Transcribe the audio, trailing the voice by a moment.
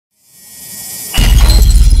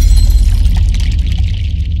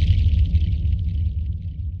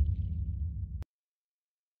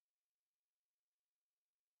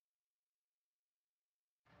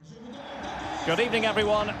Good evening,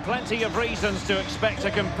 everyone. Plenty of reasons to expect a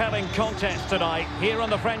compelling contest tonight here in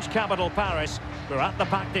the French capital, Paris. We're at the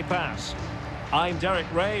Parc des Princes. I'm Derek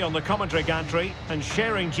Ray on the commentary gantry, and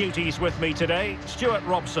sharing duties with me today, Stuart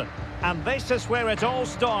Robson. And this is where it all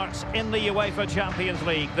starts in the UEFA Champions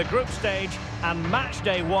League, the group stage and match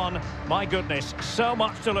day one. My goodness, so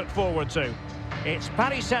much to look forward to. It's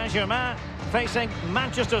Paris Saint-Germain facing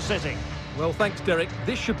Manchester City. Well, thanks, Derek.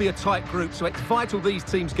 This should be a tight group, so it's vital these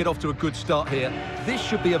teams get off to a good start here. This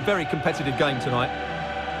should be a very competitive game tonight.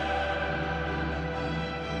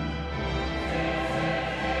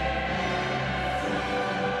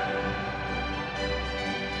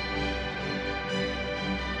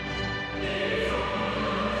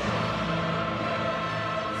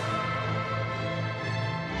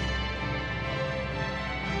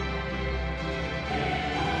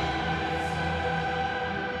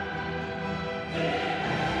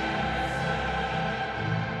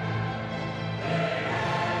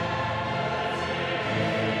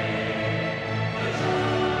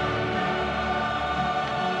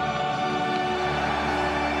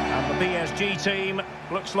 PSG team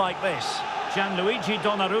looks like this. Gianluigi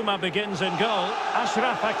Donnarumma begins in goal.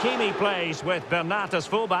 Achraf Hakimi plays with Bernat as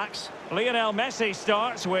fullbacks. Lionel Messi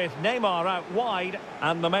starts with Neymar out wide.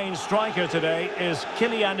 And the main striker today is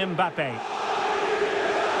Kylian Mbappe.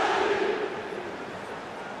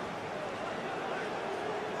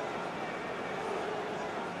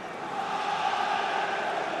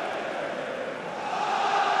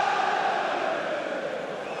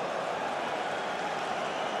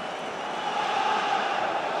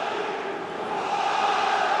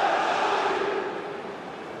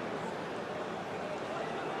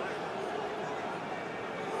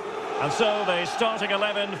 And so the starting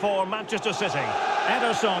 11 for Manchester City.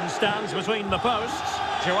 Ederson stands between the posts.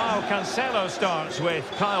 Joao Cancelo starts with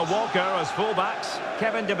Kyle Walker as fullbacks.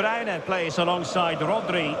 Kevin De Bruyne plays alongside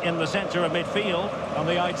Rodri in the centre of midfield. And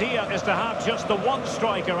the idea is to have just the one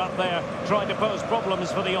striker up there trying to pose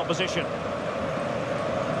problems for the opposition.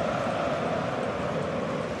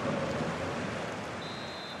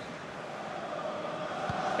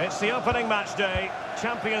 It's the opening match day.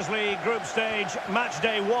 Champions League group stage, match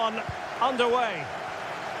day one, underway.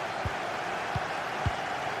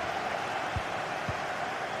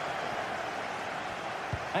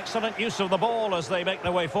 Excellent use of the ball as they make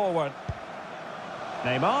their way forward.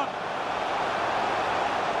 Neymar.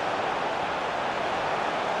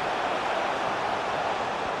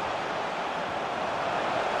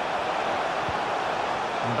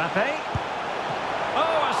 Mbappe.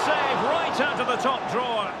 Oh, a save right out of the top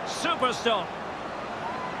drawer. Super stop.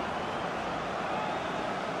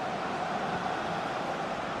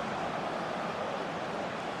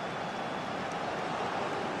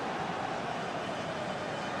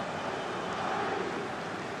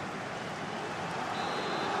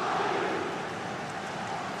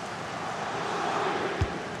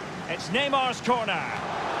 It's Neymar's corner.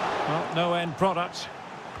 Well, no end product.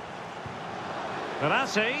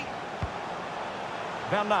 Verratti.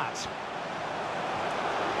 Bernat.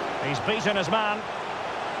 He's beaten his man.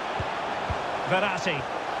 Verratti.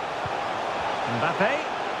 Mbappe.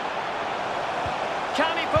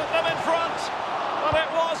 Can he put them in front? Well,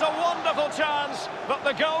 it was a wonderful chance, but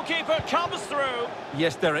the goalkeeper comes through.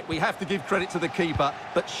 Yes, Derek, we have to give credit to the keeper,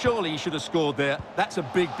 but surely he should have scored there. That's a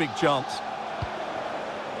big, big chance.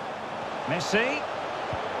 Messi.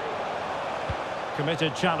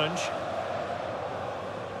 Committed challenge.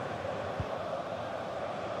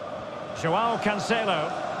 Joao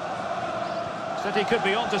Cancelo. City could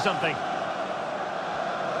be onto something.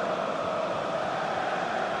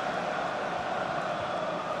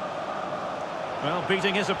 Well,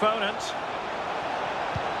 beating his opponent.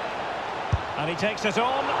 And he takes it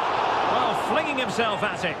on. Well, flinging himself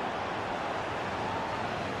at it.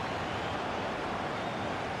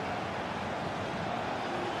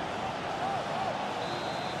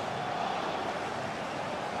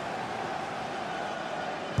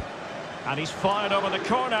 And he's fired over the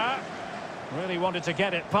corner. Really wanted to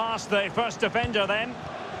get it past the first defender then.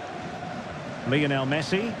 Lionel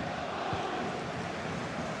Messi.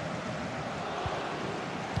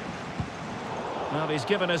 Well, he's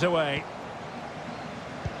given us away.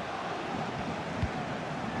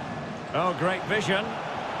 Oh, great vision.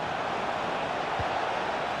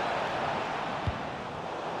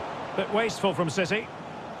 Bit wasteful from City.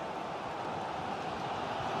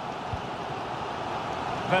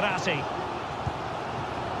 Verratti.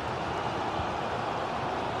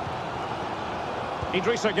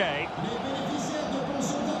 Idrissa Gueye.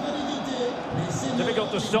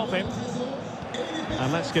 Difficult to stop him.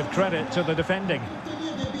 And let's give credit to the defending.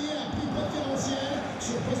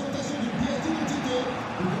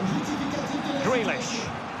 Grealish.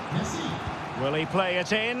 Will he play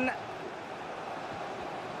it in?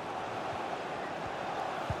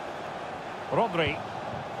 Rodri.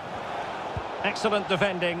 Excellent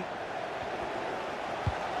defending.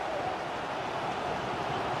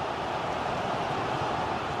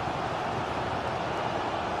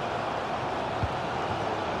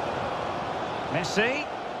 Messi.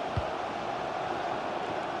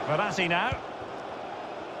 Verratti now.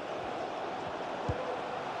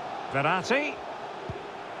 Verratti.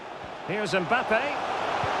 Here's Mbappe.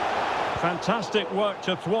 Fantastic work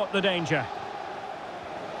to thwart the danger.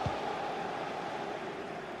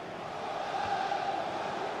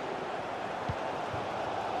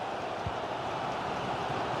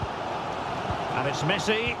 And it's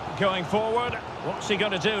Messi going forward. What's he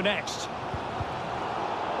going to do next?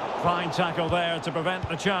 Fine tackle there to prevent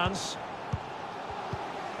the chance.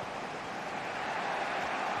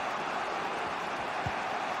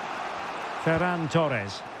 Ferran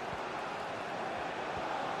Torres.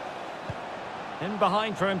 In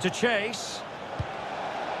behind for him to chase.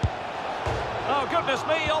 Oh, goodness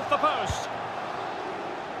me, off the post.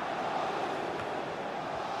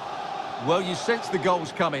 Well, you sense the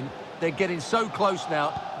goals coming. They're getting so close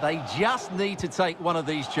now. They just need to take one of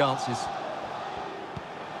these chances.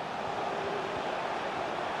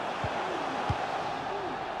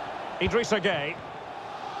 Idrissa Gueye.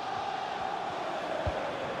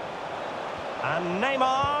 And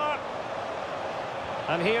Neymar.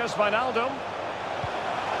 And here's Wijnaldum.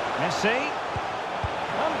 Messi.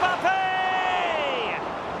 Mbappe!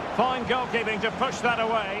 Fine goalkeeping to push that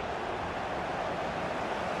away.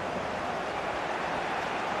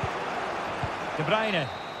 De Bruyne.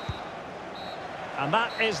 And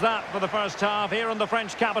that is that for the first half here in the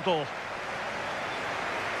French capital.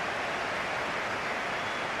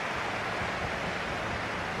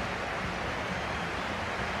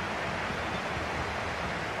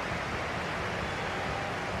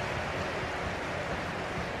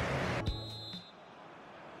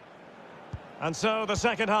 And so the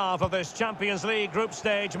second half of this Champions League group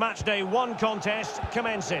stage matchday 1 contest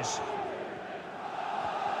commences.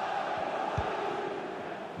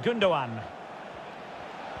 Gundogan.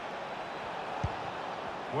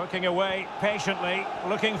 Working away patiently,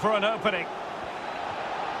 looking for an opening.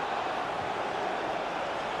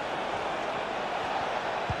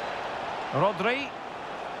 Rodri.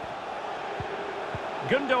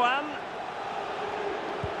 Gundogan.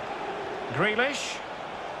 Grealish.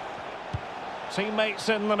 Teammates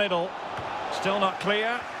in the middle. Still not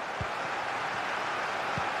clear.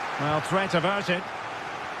 Well, threat averted.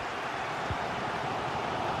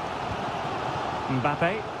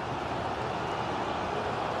 Mbappe.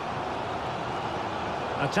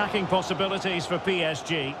 Attacking possibilities for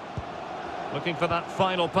PSG. Looking for that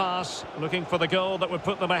final pass. Looking for the goal that would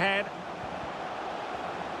put them ahead.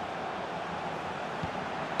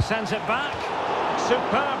 Sends it back.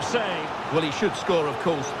 Superb save. Well, he should score, of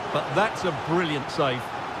course, but that's a brilliant save.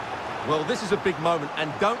 Well, this is a big moment,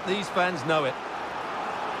 and don't these fans know it?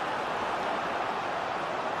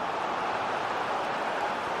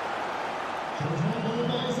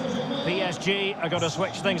 PSG are going to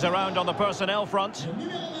switch things around on the personnel front.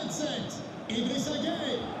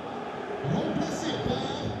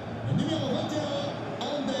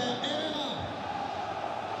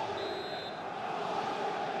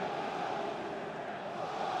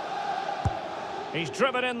 He's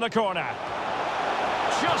driven in the corner.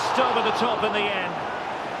 Just over the top in the end.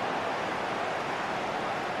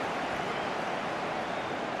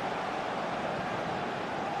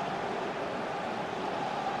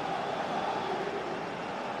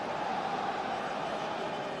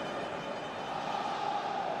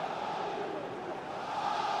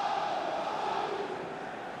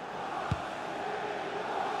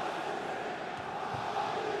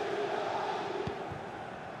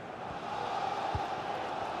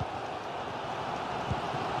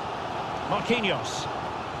 Marquinhos.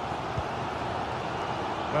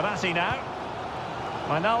 Verratti now.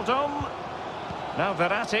 Wijnaldum. Now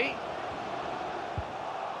Verratti.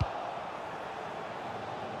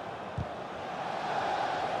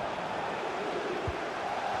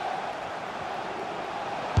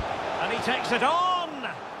 And he takes it on.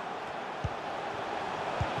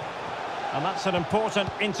 And that's an important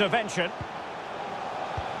intervention.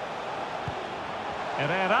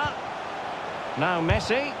 Herrera. Now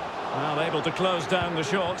Messi. Well, able to close down the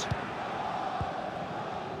shot.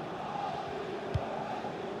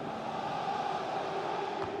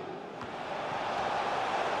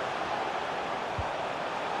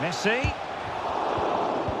 Messi.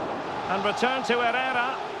 And return to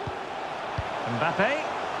Herrera. Mbappe.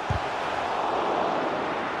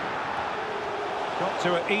 Got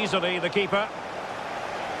to it easily, the keeper.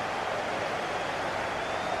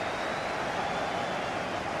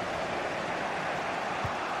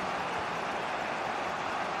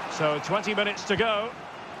 So 20 minutes to go.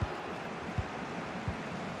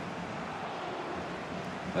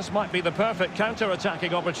 This might be the perfect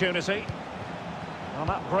counter-attacking opportunity. Well,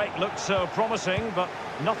 that break looked so promising, but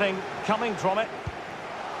nothing coming from it.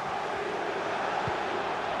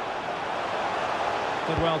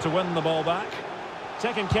 Did well to win the ball back.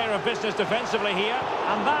 Taking care of business defensively here.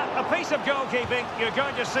 And that, a piece of goalkeeping you're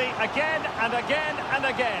going to see again and again and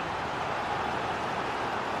again.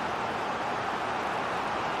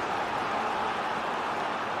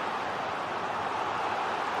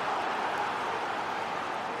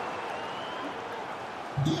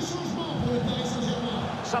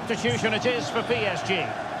 Substitution it is for PSG.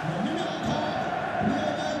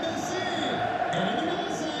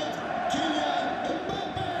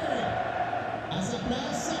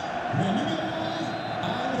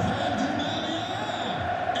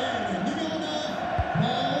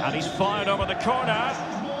 And he's fired over the corner.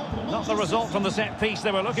 Not the result from the set piece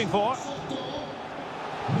they were looking for.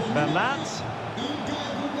 Bernat.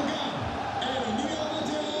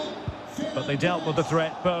 But they dealt with the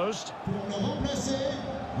threat posed.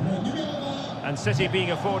 And City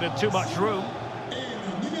being afforded too much room.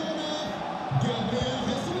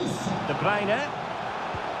 De Bruyne.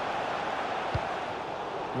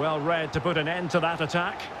 Well read to put an end to that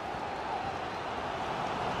attack.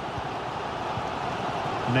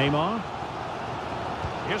 Neymar.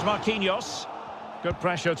 Here's Marquinhos. Good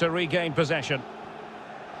pressure to regain possession.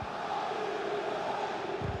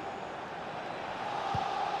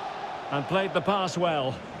 And played the pass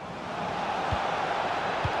well.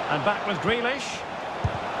 And back with Grealish.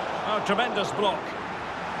 Oh, tremendous block.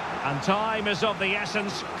 And time is of the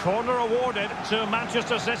essence. Corner awarded to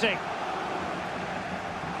Manchester City.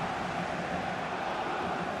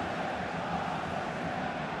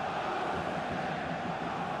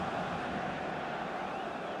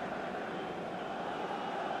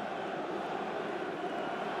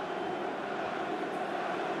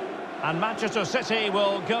 And Manchester City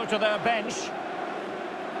will go to their bench.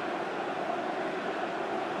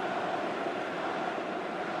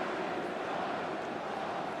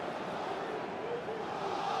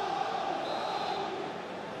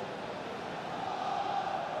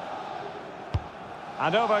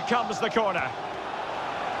 And over comes the corner.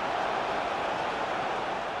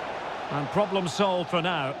 And problem solved for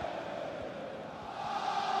now.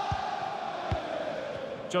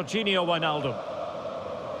 Jorginho Wijnaldum.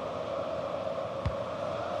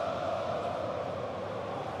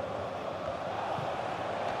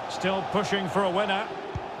 Still pushing for a winner.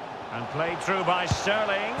 And played through by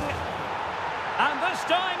Sterling. And this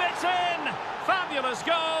time it's in! Fabulous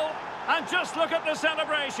goal! And just look at the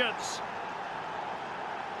celebrations.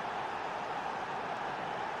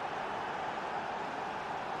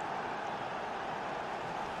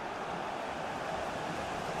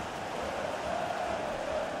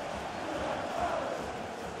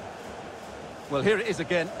 Well, here it is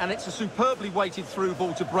again, and it's a superbly weighted through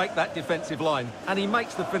ball to break that defensive line. And he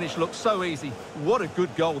makes the finish look so easy. What a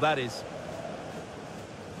good goal that is.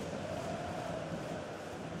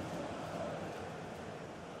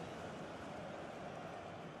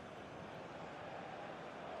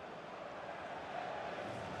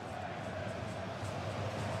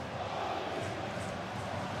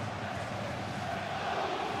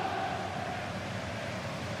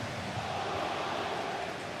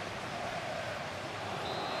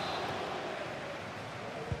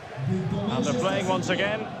 And they're playing once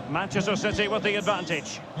again. Manchester City with the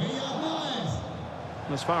advantage.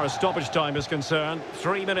 As far as stoppage time is concerned,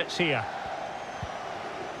 3 minutes here.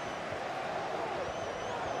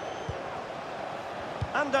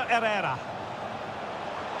 Under Herrera.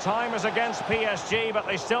 Time is against PSG, but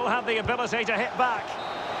they still have the ability to hit back.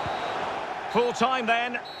 Full time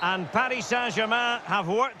then, and Paris Saint-Germain have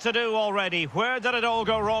work to do already. Where did it all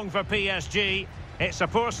go wrong for PSG? It's a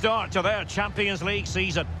poor start to their Champions League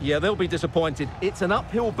season. Yeah, they'll be disappointed. It's an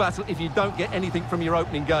uphill battle if you don't get anything from your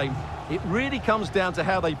opening game. It really comes down to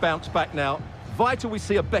how they bounce back now. Vital we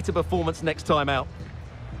see a better performance next time out.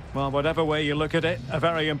 Well, whatever way you look at it, a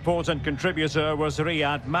very important contributor was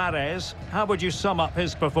Riyad Mahrez. How would you sum up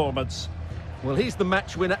his performance? Well, he's the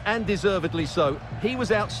match winner, and deservedly so. He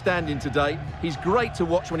was outstanding today. He's great to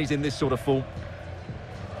watch when he's in this sort of form.